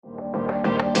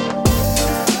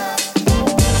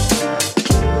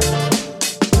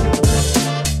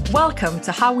Welcome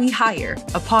to How We Hire,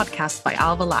 a podcast by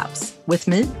Alva Labs, with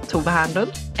me, Tove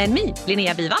Hernlund, and me,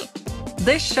 Linnea Bival.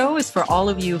 This show is for all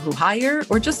of you who hire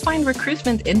or just find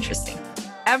recruitment interesting.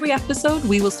 Every episode,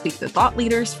 we will speak to thought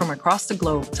leaders from across the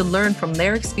globe to learn from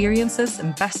their experiences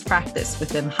and best practice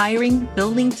within hiring,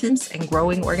 building teams, and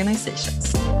growing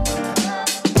organizations.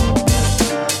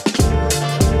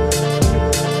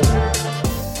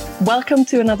 Welcome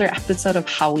to another episode of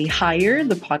How We Hire,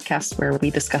 the podcast where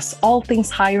we discuss all things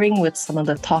hiring with some of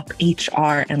the top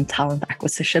HR and talent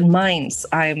acquisition minds.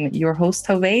 I'm your host,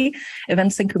 Tove,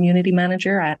 Events and Community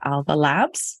Manager at Alva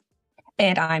Labs.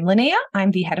 And I'm Linnea.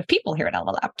 I'm the head of people here at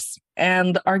Alva Labs.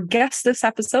 And our guest this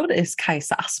episode is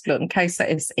Kajsa Asplund. Kajsa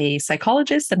is a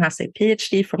psychologist and has a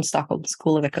PhD from Stockholm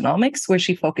School of Economics, where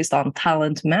she focused on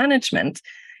talent management.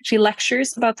 She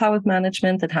lectures about talent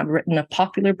management and has written a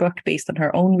popular book based on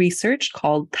her own research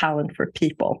called Talent for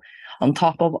People. On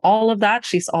top of all of that,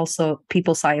 she's also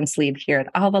people science lead here at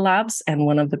Alva Labs and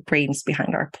one of the brains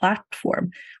behind our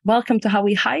platform. Welcome to How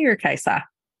We Hire, Kajsa.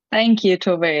 Thank you,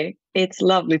 Tove. It's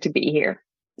lovely to be here.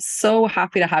 So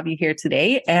happy to have you here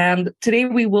today. And today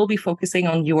we will be focusing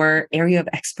on your area of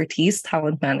expertise,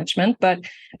 talent management. But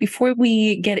before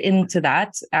we get into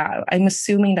that, I'm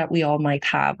assuming that we all might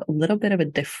have a little bit of a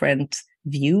different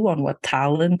view on what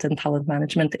talent and talent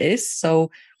management is. So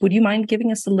would you mind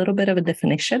giving us a little bit of a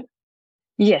definition?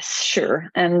 Yes, sure.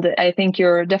 And I think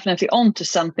you're definitely onto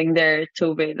something there,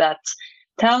 Tove, that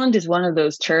talent is one of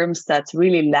those terms that's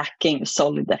really lacking a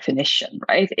solid definition,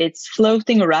 right? It's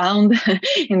floating around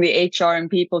in the HR and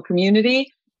people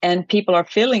community, and people are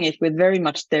filling it with very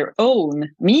much their own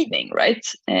meaning, right?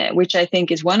 Which I think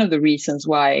is one of the reasons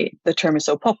why the term is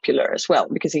so popular as well,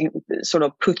 because you can sort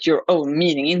of put your own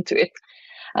meaning into it.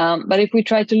 But if we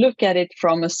try to look at it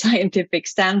from a scientific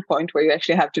standpoint, where you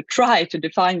actually have to try to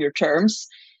define your terms,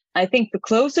 I think the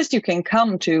closest you can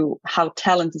come to how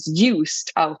talent is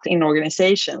used out in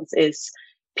organizations is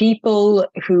people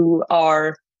who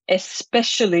are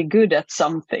especially good at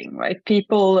something, right?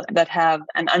 People that have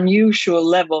an unusual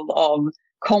level of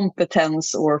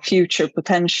competence or future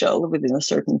potential within a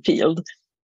certain field.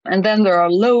 And then there are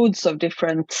loads of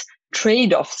different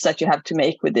trade-offs that you have to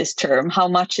make with this term. How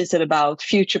much is it about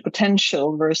future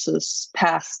potential versus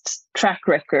past track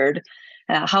record?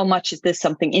 How much is this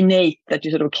something innate that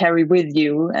you sort of carry with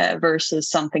you versus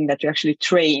something that you actually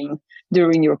train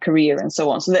during your career and so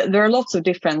on? So there are lots of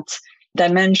different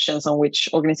dimensions on which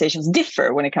organizations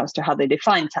differ when it comes to how they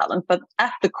define talent. But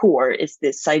at the core is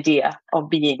this idea of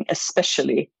being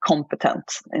especially competent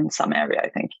in some area, I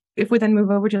think. If we then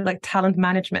move over to like talent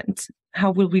management,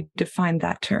 how will we define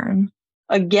that term?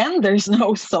 Again, there's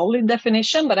no solid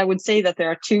definition, but I would say that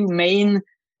there are two main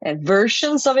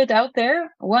versions of it out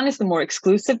there. One is the more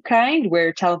exclusive kind,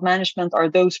 where talent management are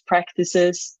those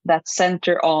practices that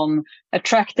center on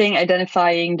attracting,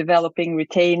 identifying, developing,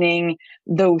 retaining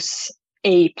those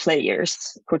A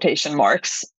players, quotation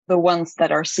marks, the ones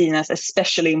that are seen as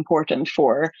especially important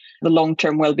for the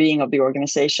long-term well-being of the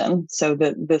organization. So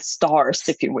the stars,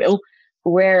 if you will.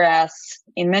 Whereas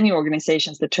in many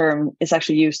organizations, the term is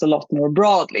actually used a lot more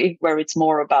broadly, where it's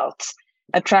more about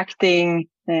attracting,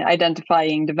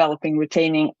 identifying, developing,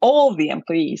 retaining all the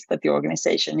employees that the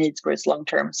organization needs for its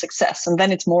long-term success. And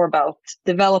then it's more about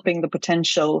developing the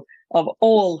potential of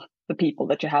all the people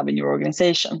that you have in your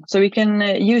organization. So we can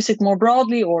use it more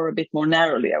broadly or a bit more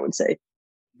narrowly, I would say.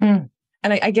 And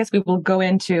I guess we will go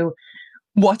into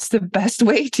what's the best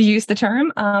way to use the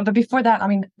term. But before that, I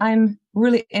mean, I'm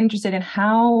really interested in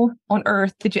how on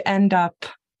earth did you end up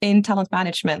in talent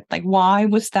management? Like, why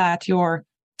was that your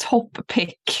top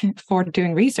pick for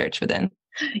doing research within?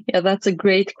 Yeah, that's a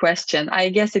great question. I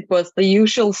guess it was the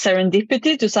usual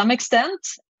serendipity to some extent.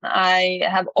 I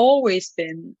have always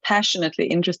been passionately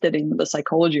interested in the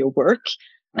psychology of work.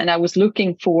 And I was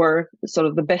looking for sort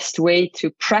of the best way to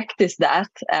practice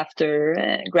that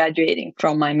after graduating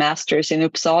from my master's in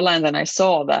Uppsala. And then I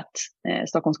saw that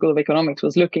Stockholm School of Economics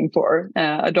was looking for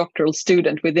a doctoral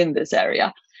student within this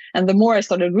area. And the more I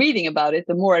started reading about it,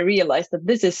 the more I realized that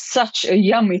this is such a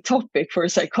yummy topic for a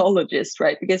psychologist,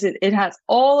 right? Because it has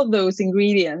all of those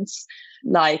ingredients,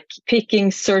 like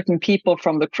picking certain people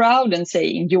from the crowd and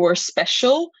saying, you're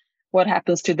special. What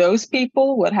happens to those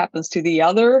people? What happens to the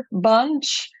other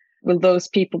bunch? Will those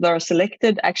people that are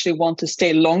selected actually want to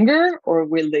stay longer, or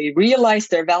will they realize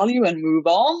their value and move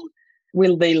on?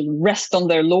 Will they rest on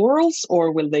their laurels,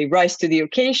 or will they rise to the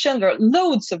occasion? There are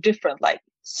loads of different, like,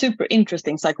 super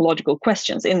interesting psychological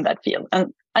questions in that field.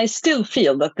 And I still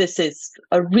feel that this is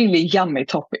a really yummy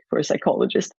topic for a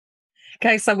psychologist.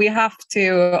 Okay, so we have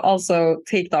to also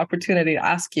take the opportunity to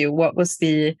ask you, what was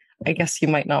I guess you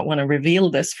might not want to reveal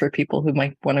this for people who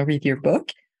might want to read your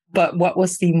book, but what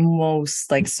was the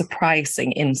most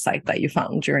surprising insight that you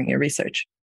found during your research?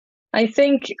 I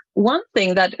think one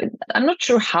thing that I'm not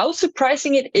sure how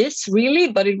surprising it is really,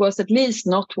 but it was at least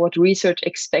not what research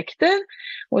expected,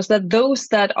 was that those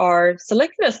that are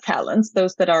selected as talents,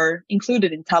 those that are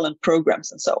included in talent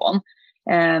programs and so on,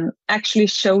 actually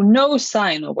show no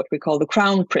sign of what we call the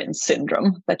crown prince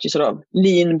syndrome, that you sort of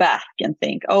lean back and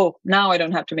think, oh, now I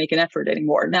don't have to make an effort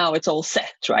anymore. Now it's all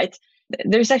set, right?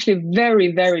 There's actually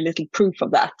very, very little proof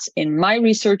of that in my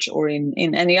research or in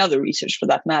any other research for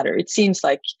that matter. It seems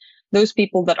like those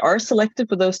people that are selected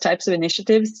for those types of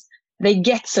initiatives, they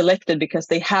get selected because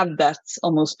they have that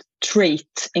almost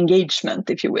trait engagement,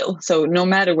 if you will. So no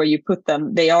matter where you put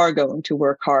them, they are going to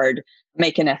work hard,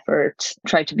 make an effort,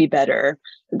 try to be better.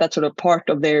 That's sort of part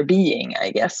of their being,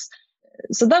 I guess.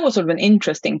 So that was sort of an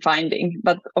interesting finding.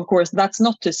 But of course, that's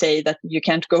not to say that you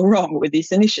can't go wrong with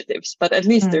these initiatives, but at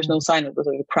least there's no sign of the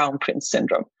sort of crown prince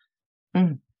syndrome.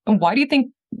 And why do you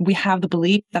think we have the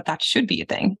belief that that should be a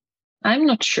thing? I'm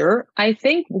not sure. I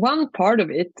think one part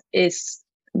of it is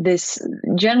this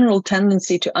general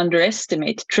tendency to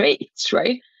underestimate traits,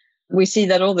 right? We see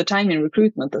that all the time in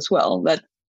recruitment as well, that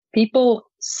people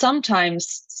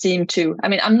sometimes seem to,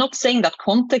 I'm not saying that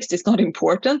context is not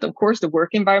important. Of course, the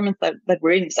work environment that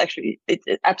we're in is actually it's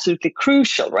absolutely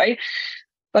crucial, right?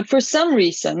 But for some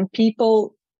reason,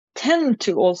 people tend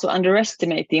to also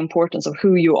underestimate the importance of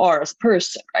who you are as a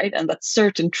person, right? And that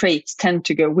certain traits tend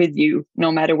to go with you no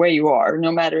matter where you are,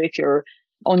 no matter if you're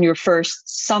on your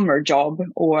first summer job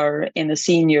or in a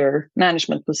senior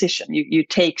management position, you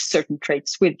take certain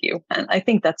traits with you. And I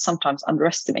think that's sometimes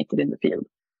underestimated in the field.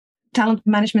 Talent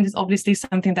management is obviously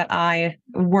something that I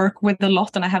work with a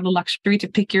lot, and I have the luxury to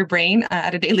pick your brain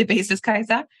at a daily basis,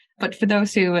 Kajsa. But for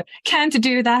those who can't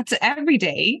do that every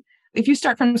day, if you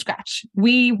start from scratch,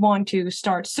 we want to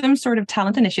start some sort of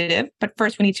talent initiative, but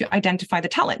first we need to identify the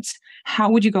talents.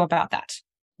 How would you go about that?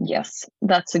 Yes,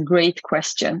 that's a great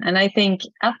question. And I think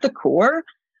at the core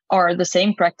are the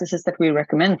same practices that we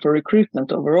recommend for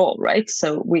recruitment overall, right?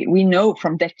 So we know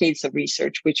from decades of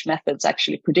research which methods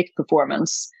actually predict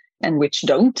performance and which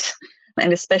don't.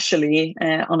 And especially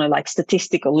on a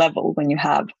statistical level, when you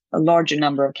have a larger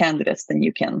number of candidates than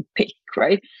you can pick,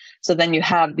 right? So then you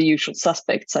have the usual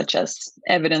suspects, such as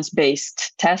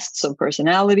evidence-based tests of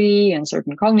personality and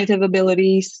certain cognitive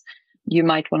abilities. You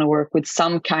might want to work with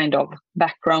some kind of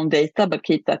background data, but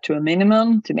keep that to a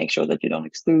minimum to make sure that you don't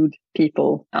exclude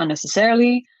people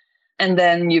unnecessarily. And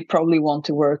then you probably want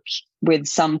to work with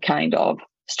some kind of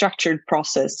structured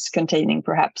process containing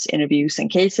perhaps interviews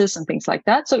and cases and things like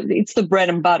that. So it's the bread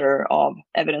and butter of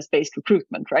evidence-based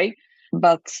recruitment, right?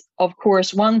 But of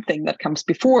course, one thing that comes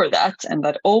before that and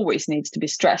that always needs to be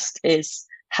stressed is,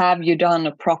 have you done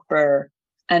a proper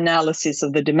analysis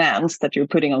of the demands that you're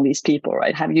putting on these people,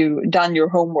 right? Have you done your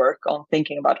homework on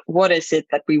thinking about what is it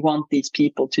that we want these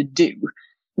people to do?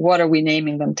 What are we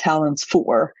naming them talents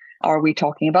for? Are we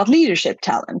talking about leadership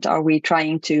talent? Are we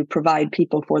trying to provide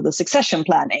people for the succession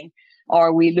planning?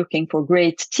 Are we looking for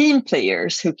great team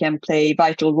players who can play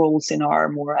vital roles in our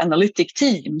more analytic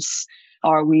teams?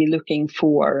 Are we looking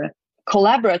for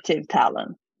collaborative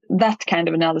talent? That kind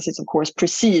of analysis, of course,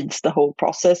 precedes the whole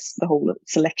process, the whole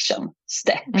selection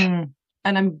step. And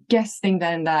I'm guessing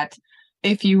then that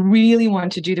if you really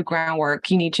want to do the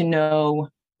groundwork, you need to know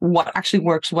what actually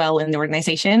works well in the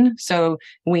organization. So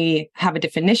we have a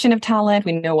definition of talent.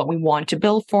 We know what we want to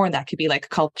build for. That could be like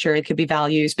culture, it could be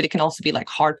values, but it can also be like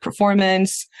hard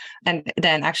performance. And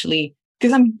then actually,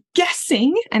 because I'm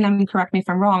guessing, and correct me if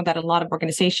I'm wrong, that a lot of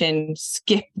organizations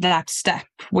skip that step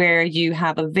where you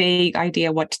have a vague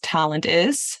idea what talent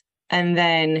is and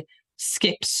then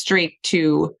skip straight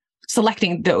to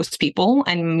selecting those people,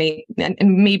 and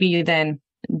maybe you then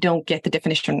don't get the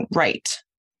definition right.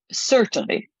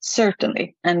 Certainly.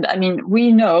 And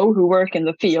we know who work in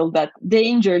the field that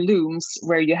danger looms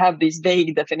where you have these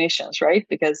vague definitions, right?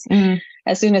 Because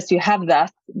as soon as you have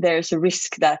that, there's a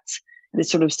risk that this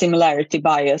sort of similarity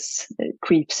bias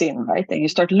creeps in, right? And you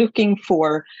start looking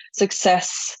for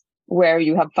success where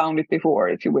you have found it before,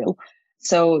 if you will.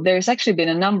 So there's actually been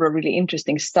a number of really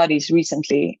interesting studies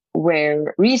recently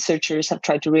where researchers have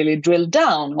tried to really drill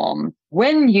down on,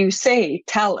 when you say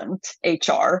talent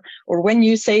HR or when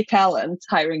you say talent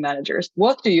hiring managers,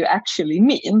 what do you actually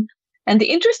mean? And the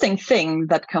interesting thing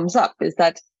that comes up is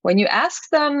that when you ask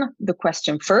them the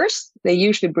question first, they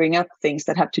usually bring up things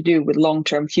that have to do with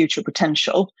long-term future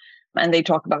potential. And they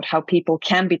talk about how people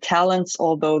can be talents,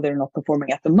 although they're not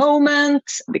performing at the moment,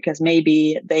 because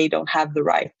maybe they don't have the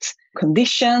right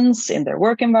conditions in their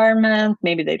work environment.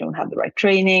 Maybe they don't have the right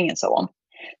training and so on.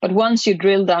 But once you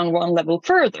drill down one level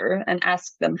further and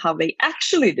ask them how they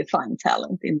actually define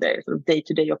talent in their sort of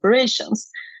day-to-day operations,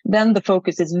 then the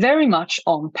focus is very much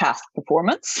on past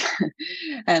performance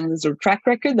and the sort of track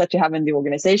record that you have in the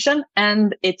organization.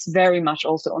 And it's very much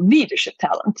also on leadership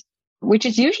talent, which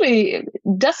is usually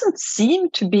doesn't seem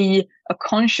to be a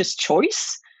conscious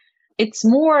choice. It's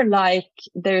more like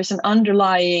there's an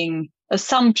underlying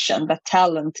assumption that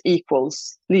talent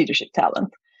equals leadership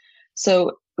talent.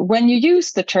 So when you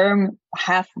use the term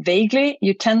half vaguely,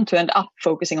 you tend to end up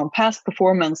focusing on past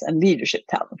performance and leadership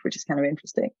talent, which is kind of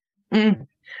interesting. Mm.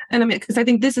 And I mean, because I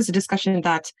think this is a discussion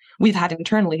that we've had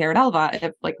internally here at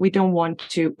Alva. Like, we don't want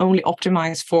to only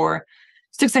optimize for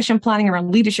succession planning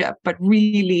around leadership, but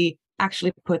really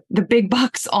actually put the big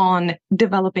bucks on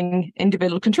developing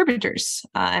individual contributors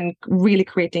and really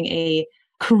creating a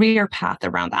career path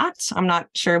around that. I'm not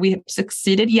sure we have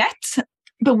succeeded yet,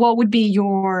 but what would be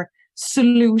your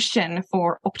solution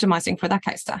for optimizing for that,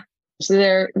 Kajsa? So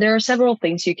there are several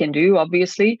things you can do,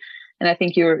 obviously. And I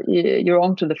think you're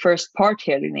on to the first part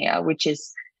here, Linnea, which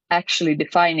is actually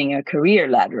defining a career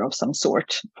ladder of some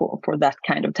sort for that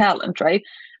kind of talent, right?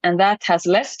 And that has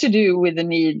less to do with the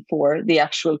need for the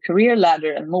actual career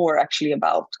ladder and more actually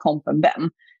about comp and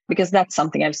ben, because that's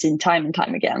something I've seen time and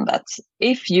time again, that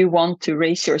if you want to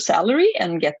raise your salary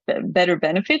and get better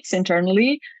benefits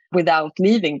internally without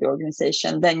leaving the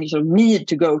organization, then you sort of need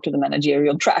to go to the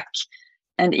managerial track.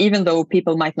 And even though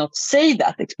people might not say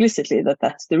that explicitly, that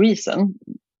that's the reason,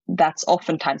 that's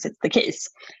oftentimes it's the case.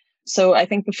 So I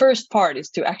think the first part is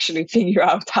to actually figure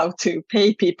out how to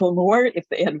pay people more if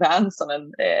they advance on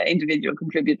an individual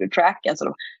contributor track, and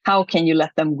sort of how can you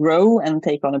let them grow and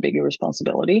take on a bigger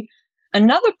responsibility.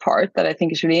 Another part that I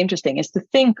think is really interesting is to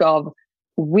think of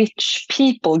which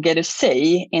people get a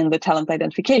say in the talent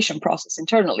identification process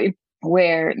internally,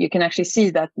 where you can actually see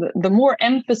that the more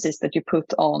emphasis that you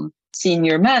put on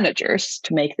senior managers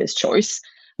to make this choice,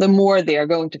 the more they are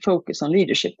going to focus on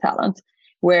leadership talent.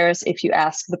 Whereas if you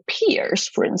ask the peers,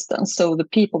 for instance, so the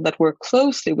people that work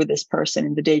closely with this person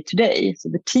in the day-to-day, so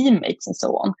the teammates and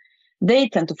so on, they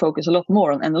tend to focus a lot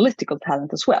more on analytical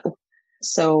talent as well.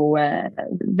 So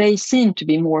they seem to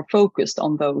be more focused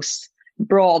on those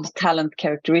broad talent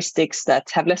characteristics that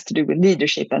have less to do with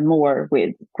leadership and more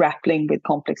with grappling with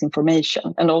complex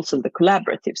information and also the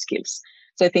collaborative skills.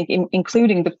 So I think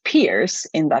including the peers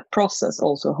in that process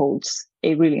also holds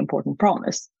a really important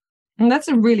promise. And that's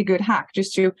a really good hack,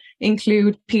 just to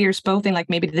include peers both in like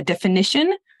maybe the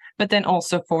definition, but then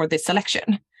also for the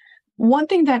selection. One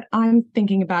thing that I'm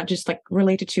thinking about just like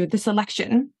related to the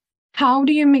selection, how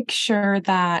do you make sure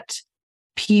that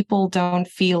people don't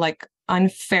feel like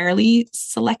unfairly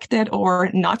selected or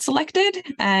not selected?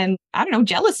 And I don't know,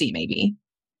 jealousy maybe.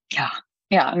 Yeah.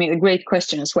 I mean, a great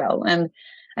question as well. And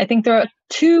I think there are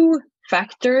two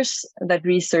factors that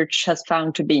research has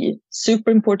found to be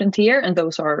super important here. And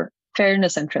those are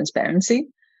fairness and transparency.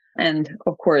 And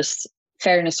of course,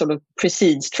 fairness sort of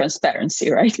precedes transparency,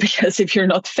 right? Because if you're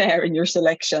not fair in your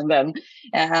selection, then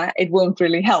it won't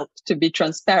really help to be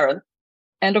transparent.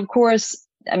 And of course,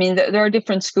 I mean, there are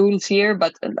different schools here,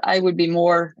 but I would be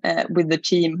more with the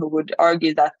team who would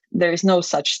argue that there is no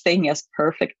such thing as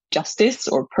perfect justice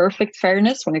or perfect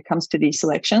fairness when it comes to these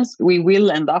selections. We will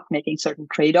end up making certain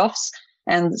trade-offs.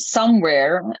 And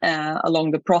somewhere along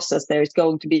the process, there is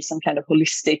going to be some kind of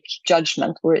holistic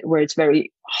judgment where it's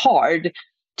very hard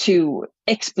to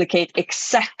explicate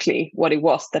exactly what it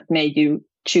was that made you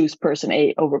choose person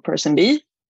A over person B.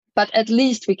 But at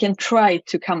least we can try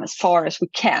to come as far as we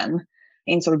can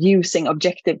in sort of using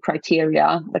objective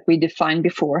criteria that we define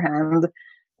beforehand,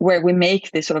 where we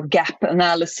make this sort of gap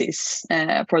analysis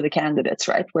for the candidates,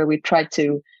 right? Where we try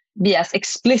to be as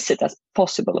explicit as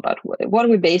possible about what are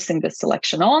we basing this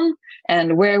selection on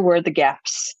and where were the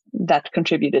gaps that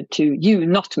contributed to you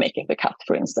not making the cut,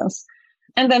 for instance.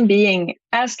 And then being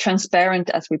as transparent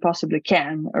as we possibly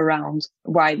can around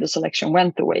why the selection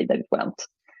went the way that it went.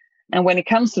 And when it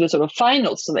comes to the sort of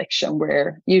final selection,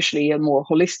 where usually a more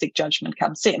holistic judgment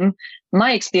comes in,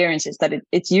 my experience is that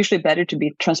it's usually better to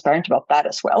be transparent about that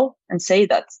as well and say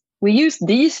that we used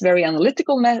these very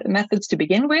analytical methods to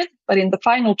begin with, but in the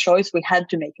final choice, we had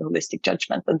to make a holistic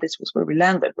judgment, and this was where we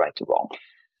landed, right or wrong.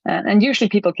 And usually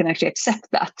people can actually accept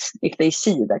that if they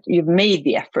see that you've made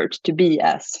the effort to be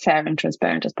as fair and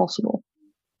transparent as possible.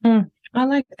 I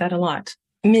like that a lot.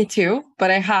 Me too, but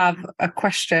I have a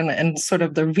question and sort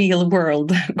of the real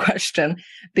world question,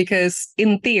 because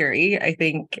in theory, I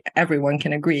think everyone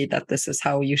can agree that this is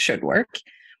how you should work.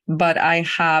 But I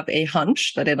have a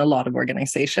hunch that in a lot of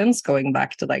organizations, going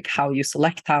back to like how you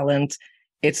select talent,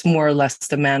 it's more or less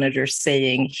the manager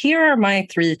saying, here are my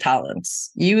 3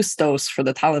 talents, use those for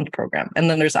the talent program.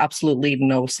 And then there's absolutely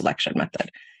no selection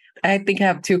method. I think I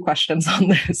have 2 questions on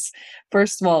this.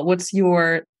 First of all, what's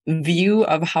your view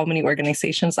of how many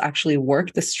organizations actually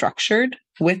work this structured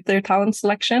with their talent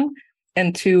selection?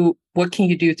 And 2, what can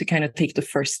you do to kind of take the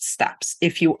first steps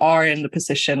if you are in the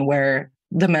position where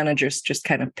the managers just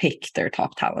kind of pick their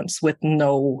top talents with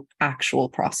no actual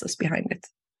process behind it?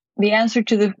 The answer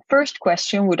to the first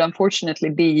question would unfortunately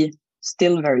be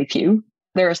still very few.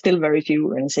 There are still very few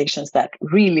organizations that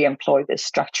really employ this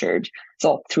structured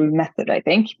thought through method, I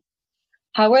think.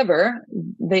 However,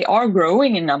 they are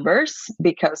growing in numbers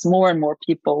because more and more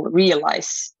people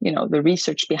realize, the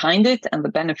research behind it and the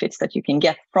benefits that you can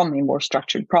get from a more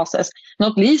structured process,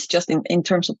 not least just in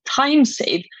terms of time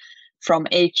save from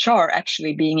HR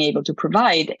actually being able to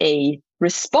provide a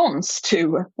response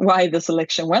to why the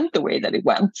selection went the way that it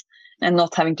went, and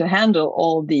not having to handle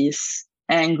all these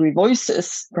angry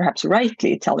voices, perhaps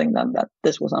rightly telling them that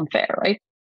this was unfair, right?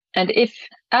 And if,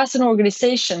 as an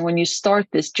organization, when you start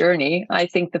this journey, I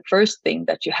think the first thing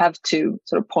that you have to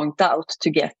sort of point out to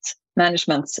get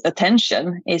management's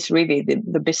attention is really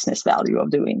the business value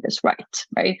of doing this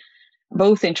right?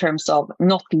 Both in terms of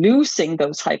not losing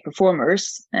those high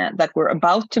performers that were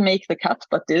about to make the cut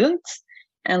but didn't,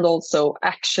 and also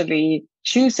actually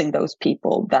choosing those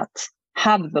people that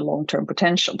have the long-term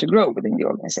potential to grow within the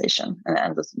organization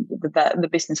and the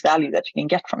business value that you can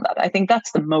get from that. I think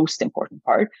that's the most important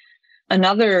part.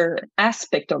 Another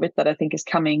aspect of it that I think is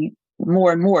coming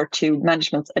more and more to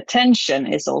management's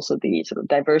attention is also the sort of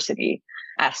diversity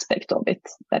aspect of it,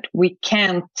 that we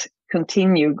can't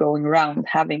continue going around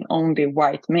having only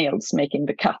white males making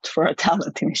the cut for our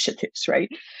talent initiatives, right?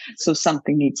 So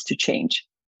something needs to change.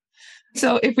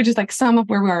 So if we just sum up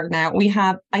where we are now, we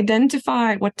have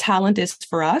identified what talent is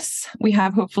for us. We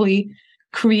have hopefully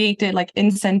created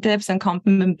incentives and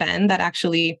compliment band that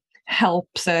actually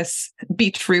helps us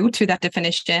be true to that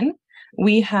definition.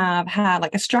 We have had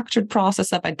a structured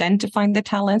process of identifying the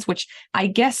talents, which I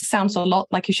guess sounds a lot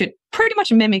like you should pretty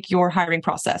much mimic your hiring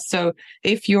process. So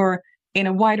if you're in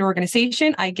a wider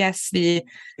organization, I guess the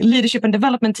leadership and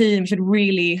development team should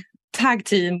really tag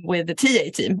team with the TA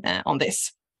team on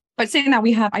this. But saying that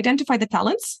we have identified the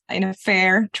talents in a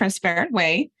fair, transparent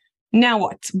way, now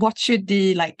what? What should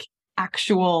the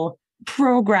actual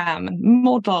program,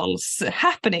 models,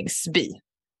 happenings be?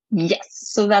 Yes,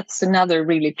 so that's another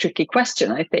really tricky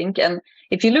question, I think. And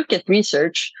if you look at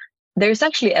research, there's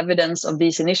actually evidence of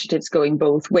these initiatives going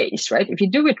both ways, right? If you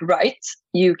do it right,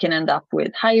 you can end up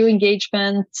with higher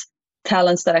engagement,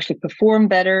 talents that actually perform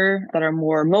better, that are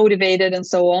more motivated, and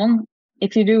so on.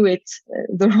 If you do it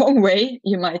the wrong way,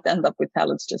 you might end up with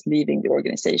talents just leaving the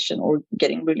organization or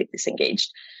getting really disengaged.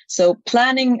 So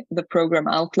planning the program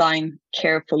outline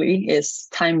carefully is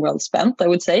time well spent, I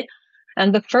would say.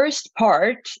 And the first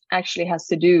part actually has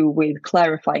to do with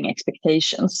clarifying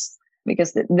expectations,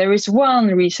 because there is one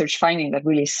research finding that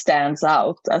really stands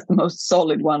out as the most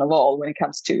solid one of all when it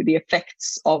comes to the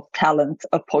effects of talent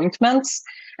appointments.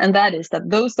 And that is that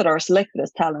those that are selected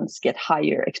as talents get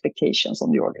higher expectations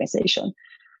on the organization.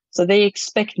 So they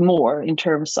expect more in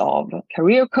terms of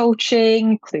career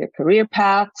coaching, clear career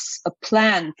paths, a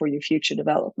plan for your future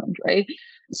development, right?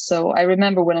 So I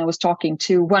remember when I was talking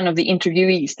to one of the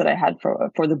interviewees that I had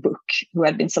for the book, who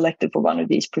had been selected for one of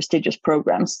these prestigious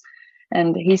programs.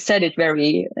 And he said it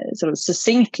very sort of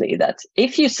succinctly that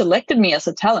if you selected me as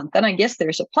a talent, then I guess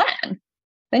there's a plan.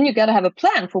 Then you got to have a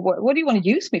plan for what do you want to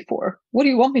use me for? What do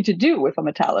you want me to do if I'm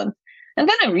a talent? And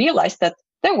then I realized that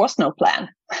there was no plan.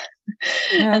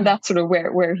 Yeah. And that's sort of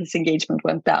where his engagement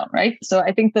went down, right? So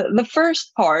I think the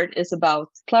first part is about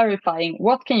clarifying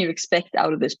what can you expect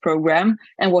out of this program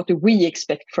and what do we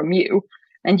expect from you?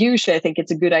 And usually I think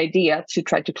it's a good idea to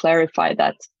try to clarify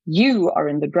that you are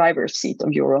in the driver's seat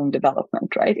of your own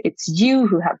development, right? It's you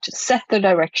who have to set the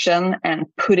direction and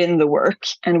put in the work.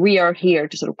 And we are here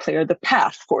to sort of clear the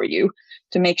path for you,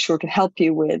 to make sure to help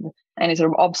you with any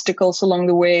sort of obstacles along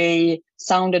the way,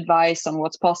 sound advice on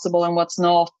what's possible and what's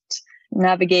not,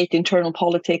 navigate internal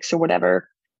politics or whatever.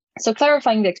 So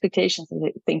clarifying the expectations,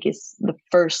 I think, is the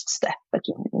first step that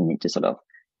you need to sort of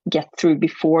get through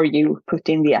before you put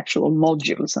in the actual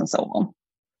modules and so on.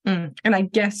 And I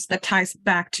guess that ties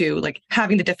back to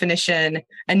having the definition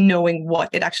and knowing what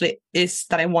it actually is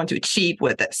that I want to achieve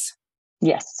with this.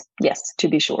 Yes, to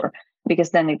be sure.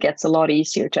 because then it gets a lot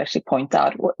easier to actually point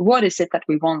out what is it that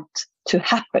we want to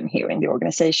happen here in the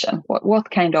organization?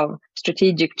 What kind of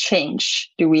strategic change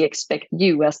do we expect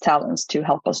you as talents to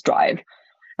help us drive?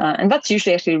 And that's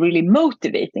usually actually really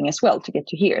motivating as well, to get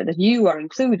to hear that you are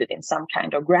included in some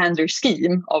kind of grander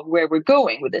scheme of where we're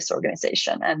going with this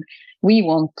organization. And we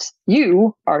want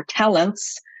you, our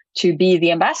talents, to be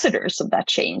the ambassadors of that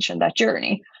change and that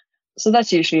journey. So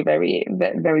that's usually a very,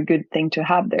 very good thing to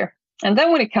have there. And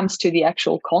then when it comes to the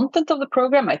actual content of the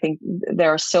program, I think there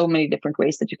are so many different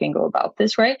ways that you can go about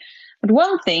this, right? But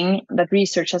one thing that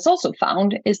research has also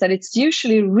found is that it's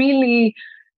usually really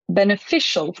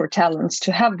beneficial for talents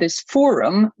to have this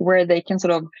forum where they can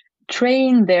sort of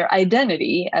train their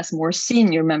identity as more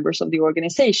senior members of the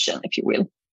organization, if you will.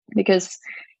 Because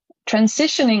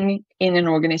transitioning in an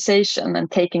organization and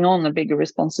taking on a bigger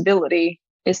responsibility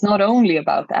is not only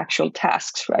about actual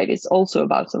tasks, right? It's also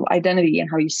about sort of identity and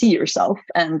how you see yourself,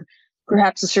 and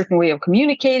perhaps a certain way of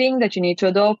communicating that you need to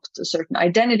adopt, a certain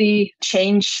identity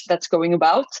change that's going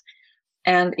about.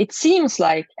 And it seems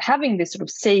like having this sort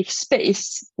of safe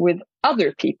space with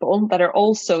other people that are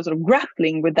also sort of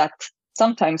grappling with that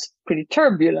sometimes pretty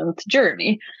turbulent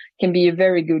journey can be a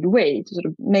very good way to sort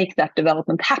of make that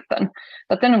development happen.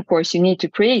 But then, of course, you need to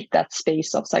create that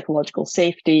space of psychological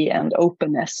safety and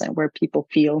openness, and where people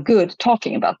feel good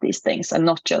talking about these things and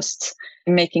not just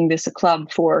making this a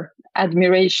club for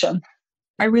admiration.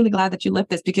 I'm really glad that you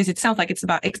left this, because it sounds like it's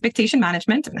about expectation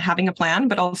management and having a plan,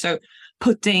 but also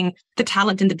putting the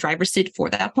talent in the driver's seat for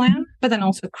that plan, but then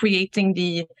also creating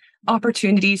the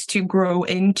opportunities to grow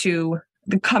into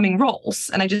the coming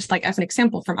roles. And I just, like, as an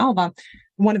example from Alva,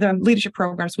 one of the leadership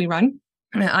programs we run,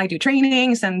 I do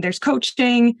trainings and there's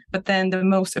coaching, but then the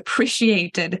most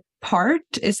appreciated part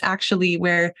is actually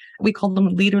where we call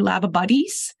them leader lab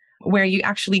buddies, where you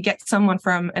actually get someone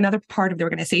from another part of the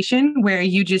organization where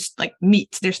you just like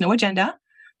meet. There's no agenda.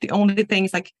 The only thing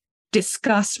is like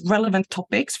discuss relevant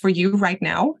topics for you right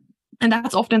now. And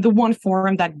that's often the one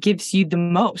forum that gives you the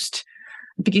most,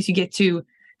 because you get to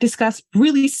discuss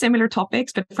really similar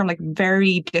topics, but from like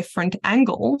very different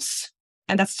angles.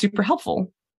 And that's super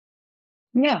helpful.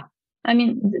 Yeah, I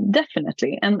mean,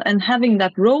 definitely. And having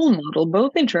that role model,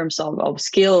 both in terms of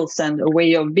skills and a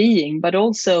way of being, but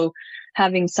also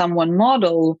having someone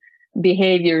model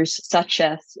behaviors such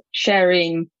as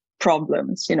sharing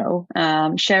problems,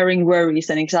 sharing worries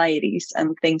and anxieties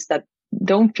and things that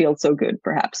don't feel so good,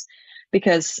 perhaps.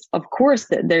 Because, of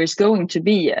course, there's going to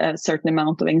be a certain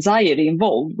amount of anxiety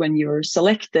involved when you're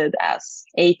selected as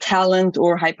a talent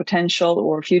or high potential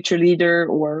or future leader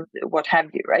or what have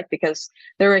you, right? Because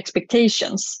there are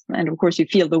expectations. And of course, you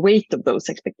feel the weight of those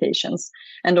expectations.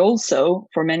 And also,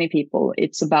 for many people,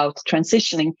 it's about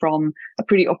transitioning from a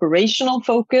pretty operational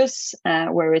focus,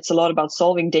 where it's a lot about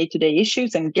solving day-to-day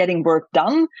issues and getting work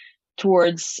done,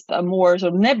 towards a more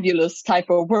sort of nebulous type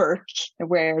of work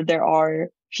where there are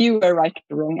fewer right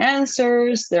or wrong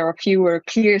answers, there are fewer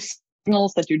clear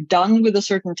signals that you're done with a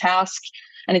certain task,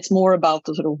 and it's more about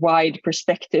the sort of wide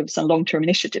perspectives and long-term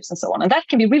initiatives and so on. And that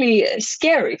can be really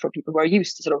scary for people who are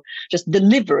used to sort of just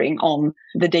delivering on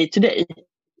the day-to-day.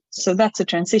 So that's a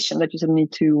transition that you sort of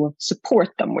need to support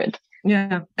them with.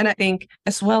 Yeah. And I think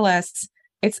as well as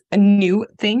it's a new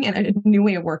thing and a new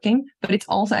way of working, but it's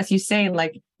also, as you say,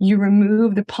 like you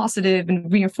remove the positive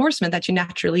and reinforcement that you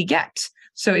naturally get.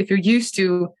 So if you're used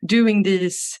to doing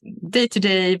this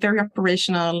day-to-day, very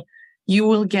operational, you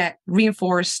will get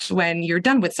reinforced when you're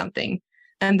done with something.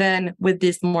 And then with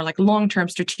this more like long-term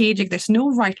strategic, there's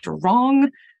no right or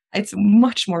wrong. It's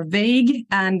much more vague.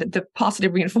 And the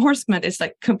positive reinforcement is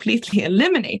like completely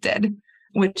eliminated,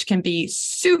 which can be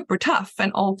super tough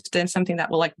and often something that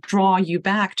will like draw you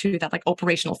back to that like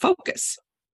operational focus.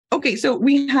 Okay, so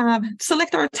we have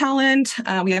select our talent,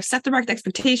 we have set the right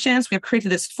expectations, we have created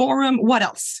this forum. What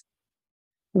else?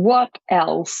 What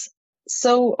else?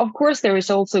 So, of course, there is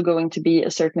also going to be a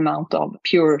certain amount of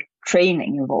pure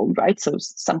training involved, right? So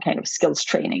some kind of skills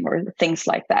training or things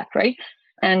like that, right?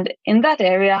 And in that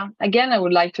area, again, I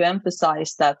would like to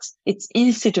emphasize that it's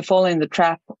easy to fall in the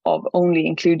trap of only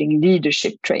including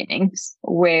leadership trainings,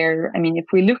 where, I mean, if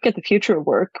we look at the future of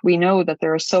work, we know that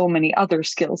there are so many other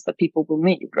skills that people will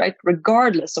need, right?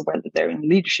 Regardless of whether they're in a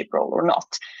leadership role or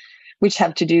not, which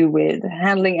have to do with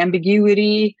handling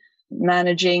ambiguity,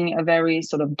 managing a very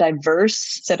sort of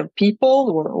diverse set of people,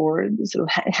 or sort of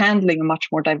handling a much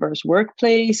more diverse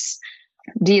workplace,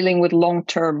 dealing with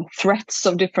long-term threats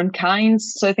of different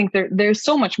kinds. So I think there's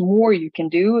so much more you can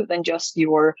do than just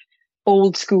your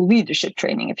old school leadership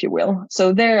training, if you will.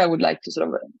 So there I would like to sort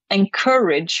of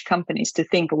encourage companies to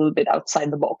think a little bit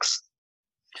outside the box.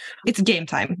 It's game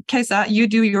time. Kajsa, you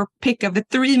do your pick of the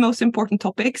 3 most important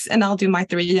topics, and I'll do my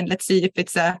 3, and let's see if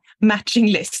it's a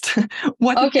matching list.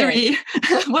 What 3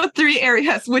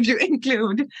 areas would you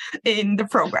include in the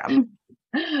program?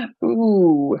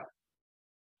 Ooh.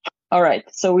 All right.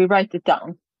 So we write it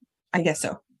down. I guess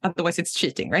so. Otherwise, it's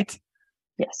cheating, right?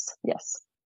 Yes.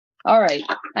 All right.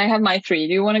 I have my 3.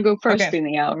 Do you want to go first in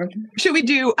the hour? Should we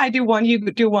do, I do 1, you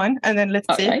do 1, and then let's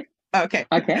see. Okay.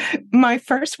 My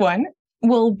first one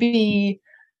will be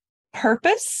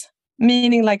purpose,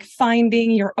 meaning like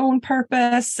finding your own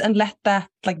purpose and let that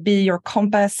like be your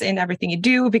compass in everything you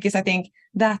do, because I think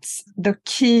that's the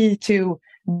key to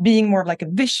being more of like a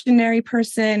visionary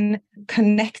person,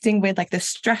 connecting with like the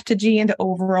strategy and the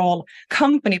overall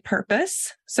company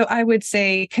purpose. So I would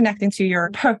say connecting to your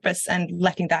purpose and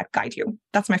letting that guide you.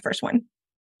 That's my first one.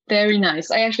 Very nice.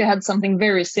 I actually had something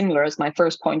very similar as my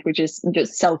first point, which is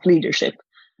just self-leadership,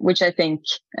 which I think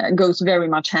goes very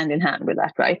much hand in hand with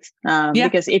that, right?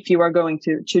 Because if you are going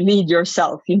to lead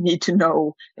yourself, you need to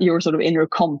know your sort of inner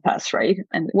compass, right?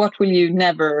 And what will you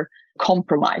never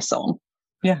compromise on?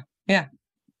 Yeah.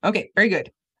 Okay, very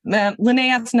good.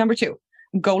 Linnea's number 2,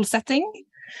 goal setting.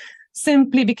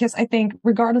 Simply because I think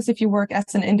regardless if you work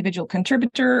as an individual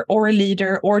contributor or a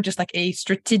leader or just like a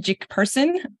strategic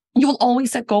person, you will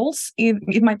always set goals.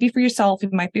 It might be for yourself,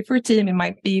 it might be for a team, it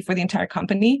might be for the entire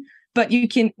company, but you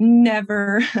can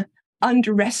never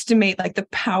underestimate like the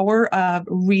power of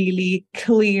really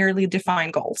clearly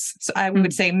defined goals. So I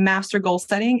would say master goal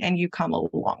setting and you come a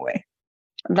long way.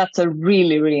 That's a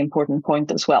really, really important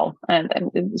point as well. And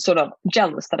I'm sort of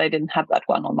jealous that I didn't have that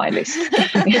one on my list.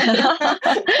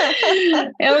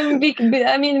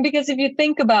 I mean, because if you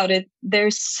think about it,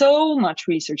 there's so much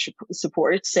research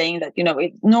support saying that,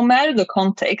 no matter the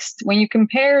context, when you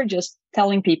compare just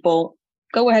telling people,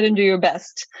 go ahead and do your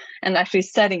best, and actually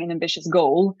setting an ambitious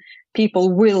goal,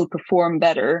 people will perform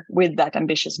better with that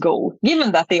ambitious goal,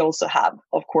 given that they also have,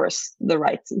 of course, the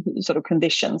right sort of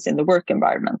conditions in the work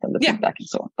environment and the feedback and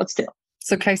so on. But still.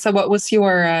 So, Kajsa, what was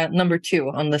your number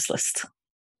 2 on this list?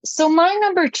 So my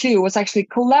number 2 was actually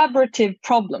collaborative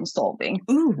problem solving,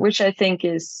 which I think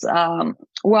is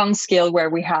one skill where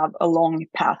we have a long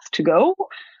path to go.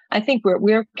 I think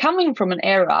we're coming from an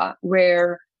era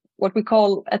where what we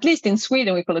call, at least in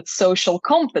Sweden, we call it social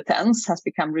competence, has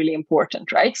become really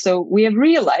important, right? So we have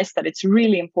realized that it's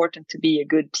really important to be a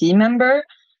good team member,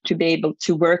 to be able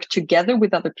to work together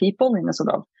with other people in a sort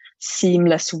of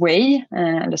seamless way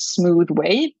and a smooth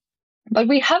way. But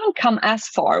we haven't come as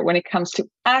far when it comes to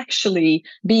actually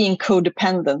being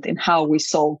codependent in how we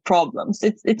solve problems.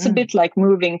 It's a bit like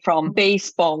moving from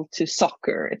baseball to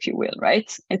soccer, if you will,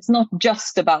 right? It's not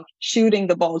just about shooting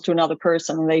the ball to another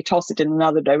person and they toss it in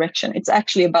another direction. It's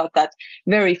actually about that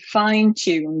very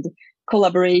fine-tuned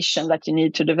collaboration that you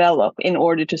need to develop in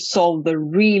order to solve the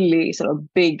really sort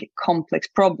of big, complex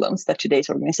problems that today's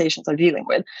organizations are dealing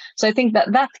with. So I think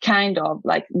that kind of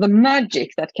like the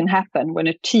magic that can happen when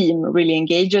a team really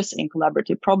engages in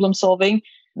collaborative problem solving,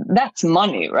 that's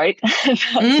money, right?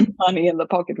 That's money in the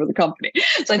pocket for the company.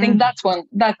 So I think that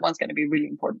one's going to be really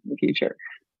important in the future.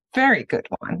 Very good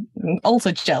one. I'm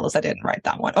also jealous I didn't write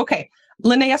that one. Okay.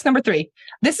 Linnea's number 3.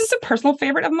 This is a personal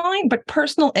favorite of mine, but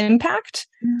personal impact.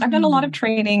 I've done a lot of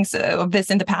trainings of this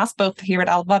in the past, both here at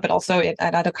Alva, but also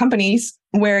at other companies,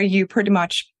 where you pretty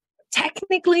much,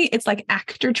 technically, it's like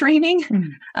actor training,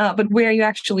 but where you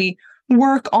actually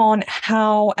work on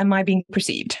how am I being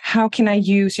perceived? How can I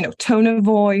use, tone of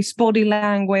voice, body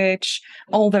language,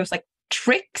 all those like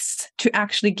tricks to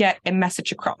actually get a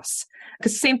message across.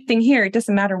 Because same thing here, it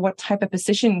doesn't matter what type of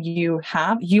position you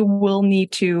have, you will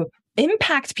need to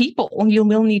impact people. You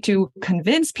will need to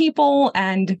convince people.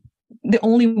 And the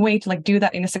only way to do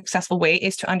that in a successful way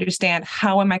is to understand,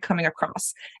 how am I coming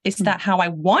across? Is that how I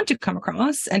want to come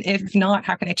across? And if not,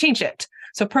 how can I change it?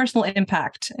 So personal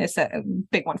impact is a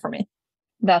big one for me.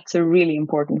 That's a really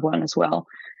important one as well.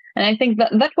 And I think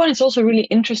that one is also really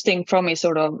interesting from a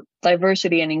sort of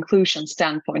diversity and inclusion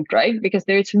standpoint, right? Because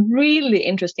there's really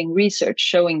interesting research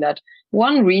showing that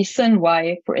one reason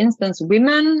why, for instance,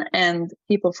 women and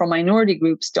people from minority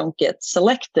groups don't get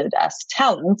selected as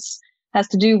talents has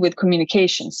to do with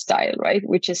communication style, right?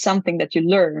 Which is something that you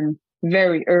learn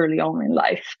very early on in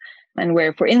life. And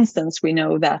where, for instance, we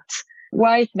know that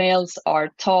white males are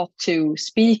taught to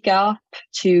speak up,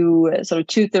 to sort of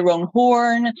toot their own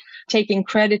horn, taking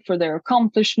credit for their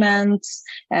accomplishments,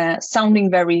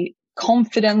 sounding very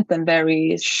confident and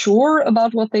very sure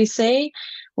about what they say,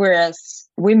 whereas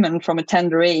women from a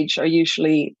tender age are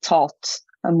usually taught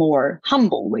a more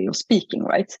humble way of speaking,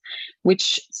 right?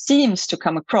 Which seems to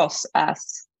come across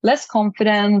as less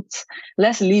confident,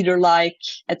 less leader-like,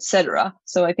 etc.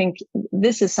 So I think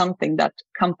this is something that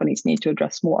companies need to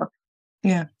address more.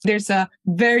 Yeah, there's a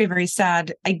very, very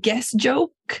sad, I guess,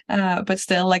 joke, but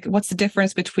still, like, what's the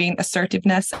difference between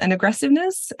assertiveness and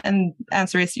aggressiveness? And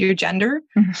answer is your gender.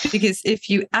 Because if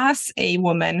you, as a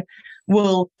woman,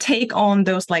 will take on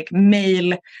those like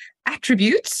male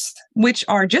attributes, which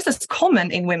are just as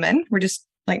common in women, we're just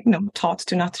like, taught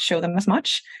to not show them as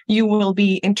much, you will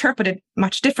be interpreted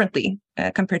much differently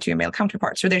compared to your male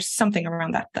counterpart. So there's something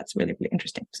around that that's really, really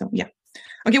interesting. So yeah.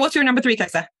 Okay, what's your number 3,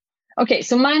 Kajsa? Okay,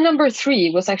 so my number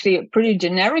 3 was actually a pretty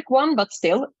generic one, but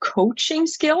still coaching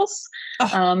skills.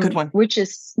 Good one. Which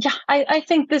is, I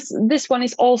think this one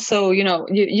is also,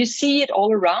 you see it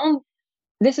all around.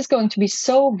 This is going to be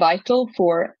so vital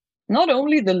for not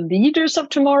only the leaders of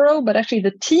tomorrow, but actually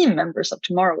the team members of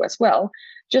tomorrow as well.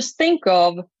 Just think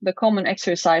of the common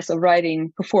exercise of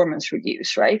writing performance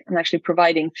reviews, right? And actually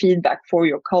providing feedback for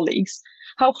your colleagues.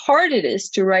 How hard it is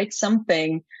to write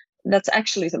something that's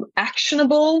actually sort of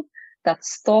actionable,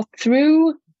 that's thought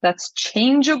through, that's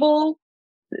changeable.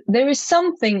 There is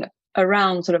something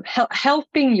around sort of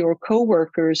helping your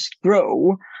coworkers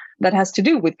grow that has to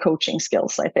do with coaching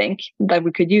skills, I think, that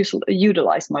we could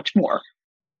utilize much more.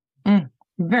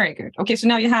 Very good. Okay, so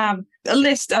now you have a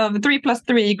list of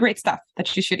 3+3 great stuff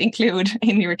that you should include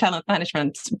in your talent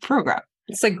management program.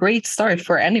 It's a great start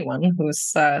for anyone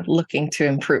who's looking to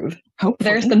improve. Hopefully.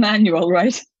 There's the manual,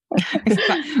 right?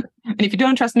 And if you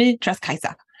don't trust me, trust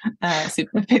Kajsa. So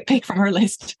pick from her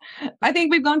list. I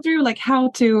think we've gone through like how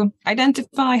to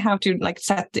identify, how to like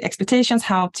set the expectations,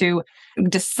 how to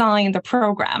design the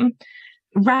program,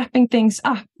 wrapping things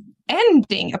up,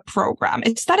 ending a program.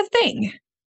 Is that a thing?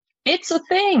 It's a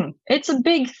thing. It's a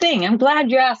big thing. I'm glad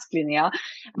you asked, Linnea,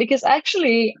 because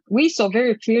actually we saw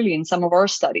very clearly in some of our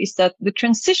studies that the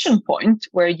transition point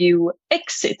where you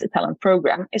exit a talent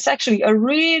program is actually a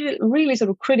really, really sort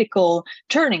of critical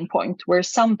turning point where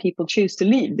some people choose to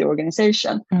leave the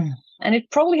organization. And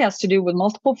it probably has to do with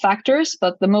multiple factors,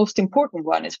 but the most important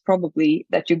one is probably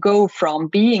that you go from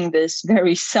being this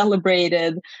very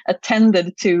celebrated,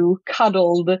 attended to,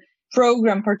 cuddled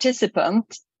program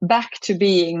participant back to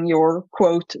being your,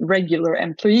 quote, regular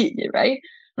employee, right?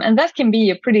 And that can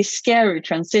be a pretty scary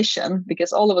transition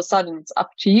because all of a sudden it's up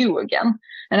to you again.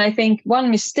 And I think one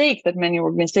mistake that many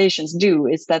organizations do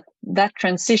is that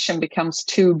transition becomes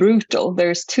too brutal.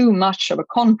 There's too much of a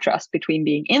contrast between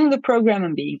being in the program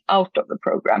and being out of the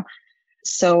program.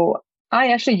 So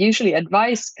I actually usually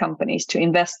advise companies to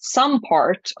invest some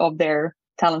part of their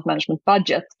talent management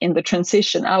budget in the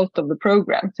transition out of the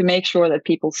program to make sure that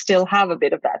people still have a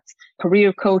bit of that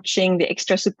career coaching, the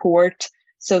extra support,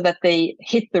 so that they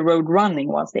hit the road running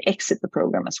once they exit the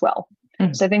program as well.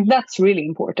 So I think that's really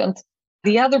important.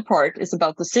 The other part is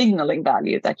about the signaling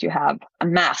value that you have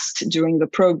amassed during the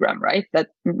program, right? That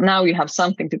now you have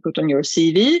something to put on your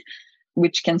CV,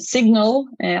 which can signal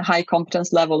a high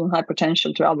competence level and high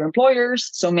potential to other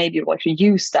employers. So maybe you'll actually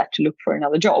use that to look for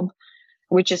another job.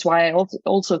 Which is why I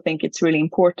also think it's really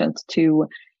important to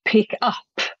pick up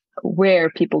where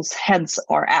people's heads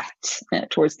are at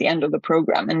towards the end of the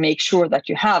program and make sure that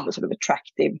you have a sort of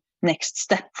attractive next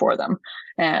step for them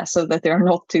so that they're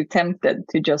not too tempted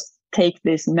to just take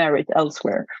this merit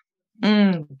elsewhere.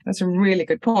 That's a really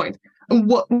good point.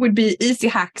 What would be easy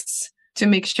hacks to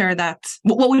make sure that,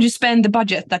 what would you spend the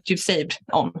budget that you've saved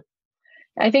on?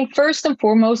 I think first and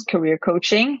foremost, career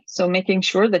coaching. So making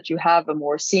sure that you have a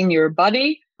more senior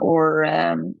buddy or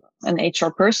an HR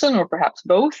person or perhaps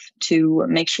both to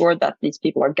make sure that these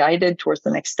people are guided towards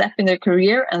the next step in their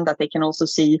career and that they can also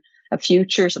see a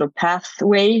future sort of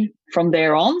pathway from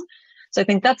there on. So I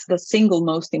think that's the single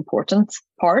most important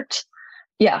part.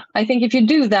 Yeah, I think if you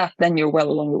do that, then you're well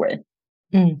along the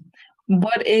way.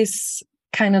 What is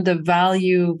kind of the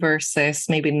value versus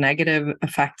maybe negative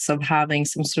effects of having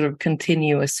some sort of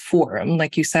continuous forum?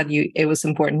 Like you said, it was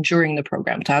important during the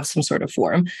program to have some sort of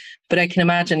forum, but I can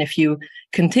imagine if you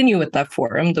continue with that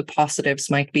forum, the positives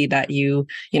might be that you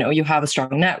have a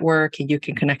strong network and you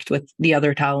can connect with the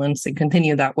other talents and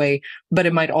continue that way. But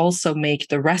it might also make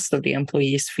the rest of the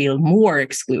employees feel more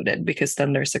excluded because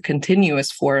then there's a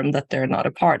continuous forum that they're not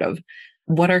a part of.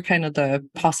 What are kind of the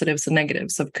positives and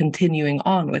negatives of continuing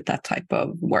on with that type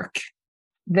of work?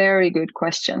 Very good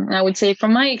question. And I would say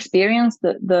from my experience,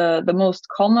 the most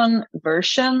common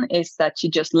version is that you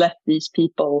just let these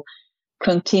people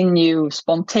continue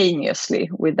spontaneously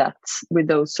with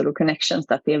those sort of connections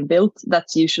that they have built.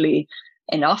 That's usually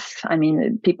enough. I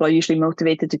mean, people are usually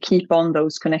motivated to keep on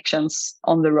those connections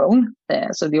on their own.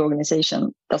 So the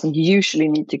organization doesn't usually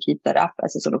need to keep that up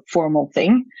as a sort of formal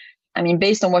thing. I mean,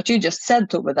 based on what you just said,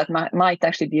 Tove, that might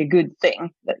actually be a good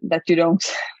thing, that you don't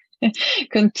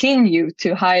continue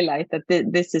to highlight that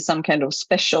this is some kind of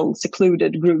special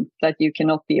secluded group that you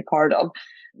cannot be a part of,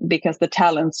 because the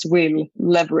talents will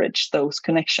leverage those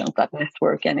connections, that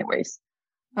network anyways.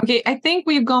 Okay, I think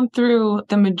we've gone through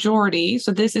the majority.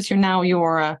 So this is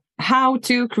your how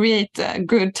to create a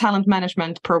good talent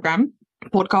management program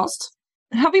podcast.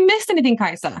 Have we missed anything,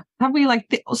 Kajsa? Have we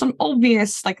some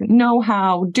obvious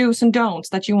know-how, do's and don'ts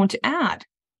that you want to add?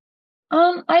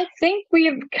 I think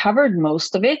we've covered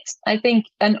most of it. I think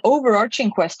an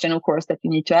overarching question, of course, that you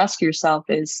need to ask yourself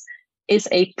is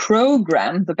a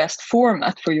program the best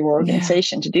format for your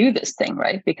organization to do this thing,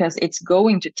 right? Because it's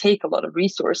going to take a lot of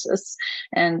resources,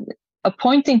 and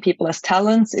appointing people as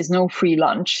talents is no free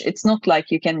lunch. It's not like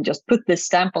you can just put this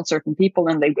stamp on certain people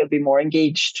and they will be more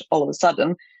engaged all of a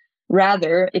sudden.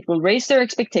 Rather, it will raise their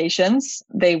expectations.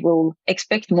 They will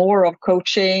expect more of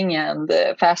coaching and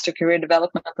faster career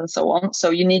development and so on. So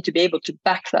you need to be able to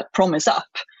back that promise up.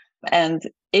 And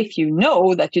if you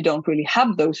know that you don't really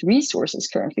have those resources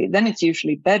currently, then it's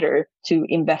usually better to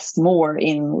invest more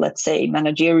in, let's say,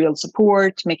 managerial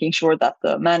support, making sure that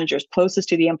the managers closest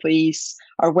to the employees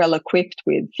are well equipped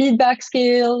with feedback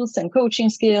skills and coaching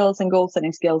skills and goal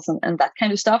setting skills and that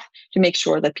kind of stuff to make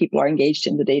sure that people are engaged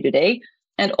in the day-to-day.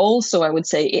 And also, I would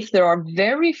say, if there are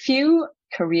very few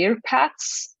career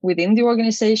paths within the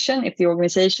organization, if the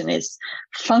organization is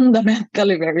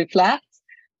fundamentally very flat,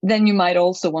 then you might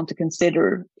also want to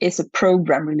consider, is a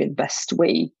program really the best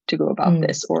way to go about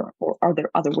this, or are there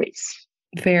other ways?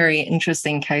 Very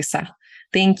interesting, Kajsa.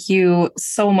 Thank you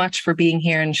so much for being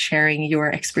here and sharing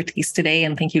your expertise today.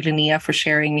 And thank you, Linnea, for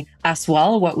sharing as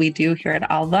well what we do here at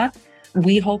Alva.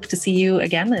 We hope to see you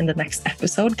again in the next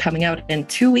episode coming out in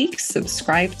 2 weeks.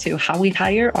 Subscribe to How We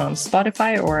Hire on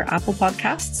Spotify or Apple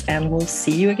Podcasts, and we'll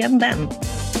see you again then.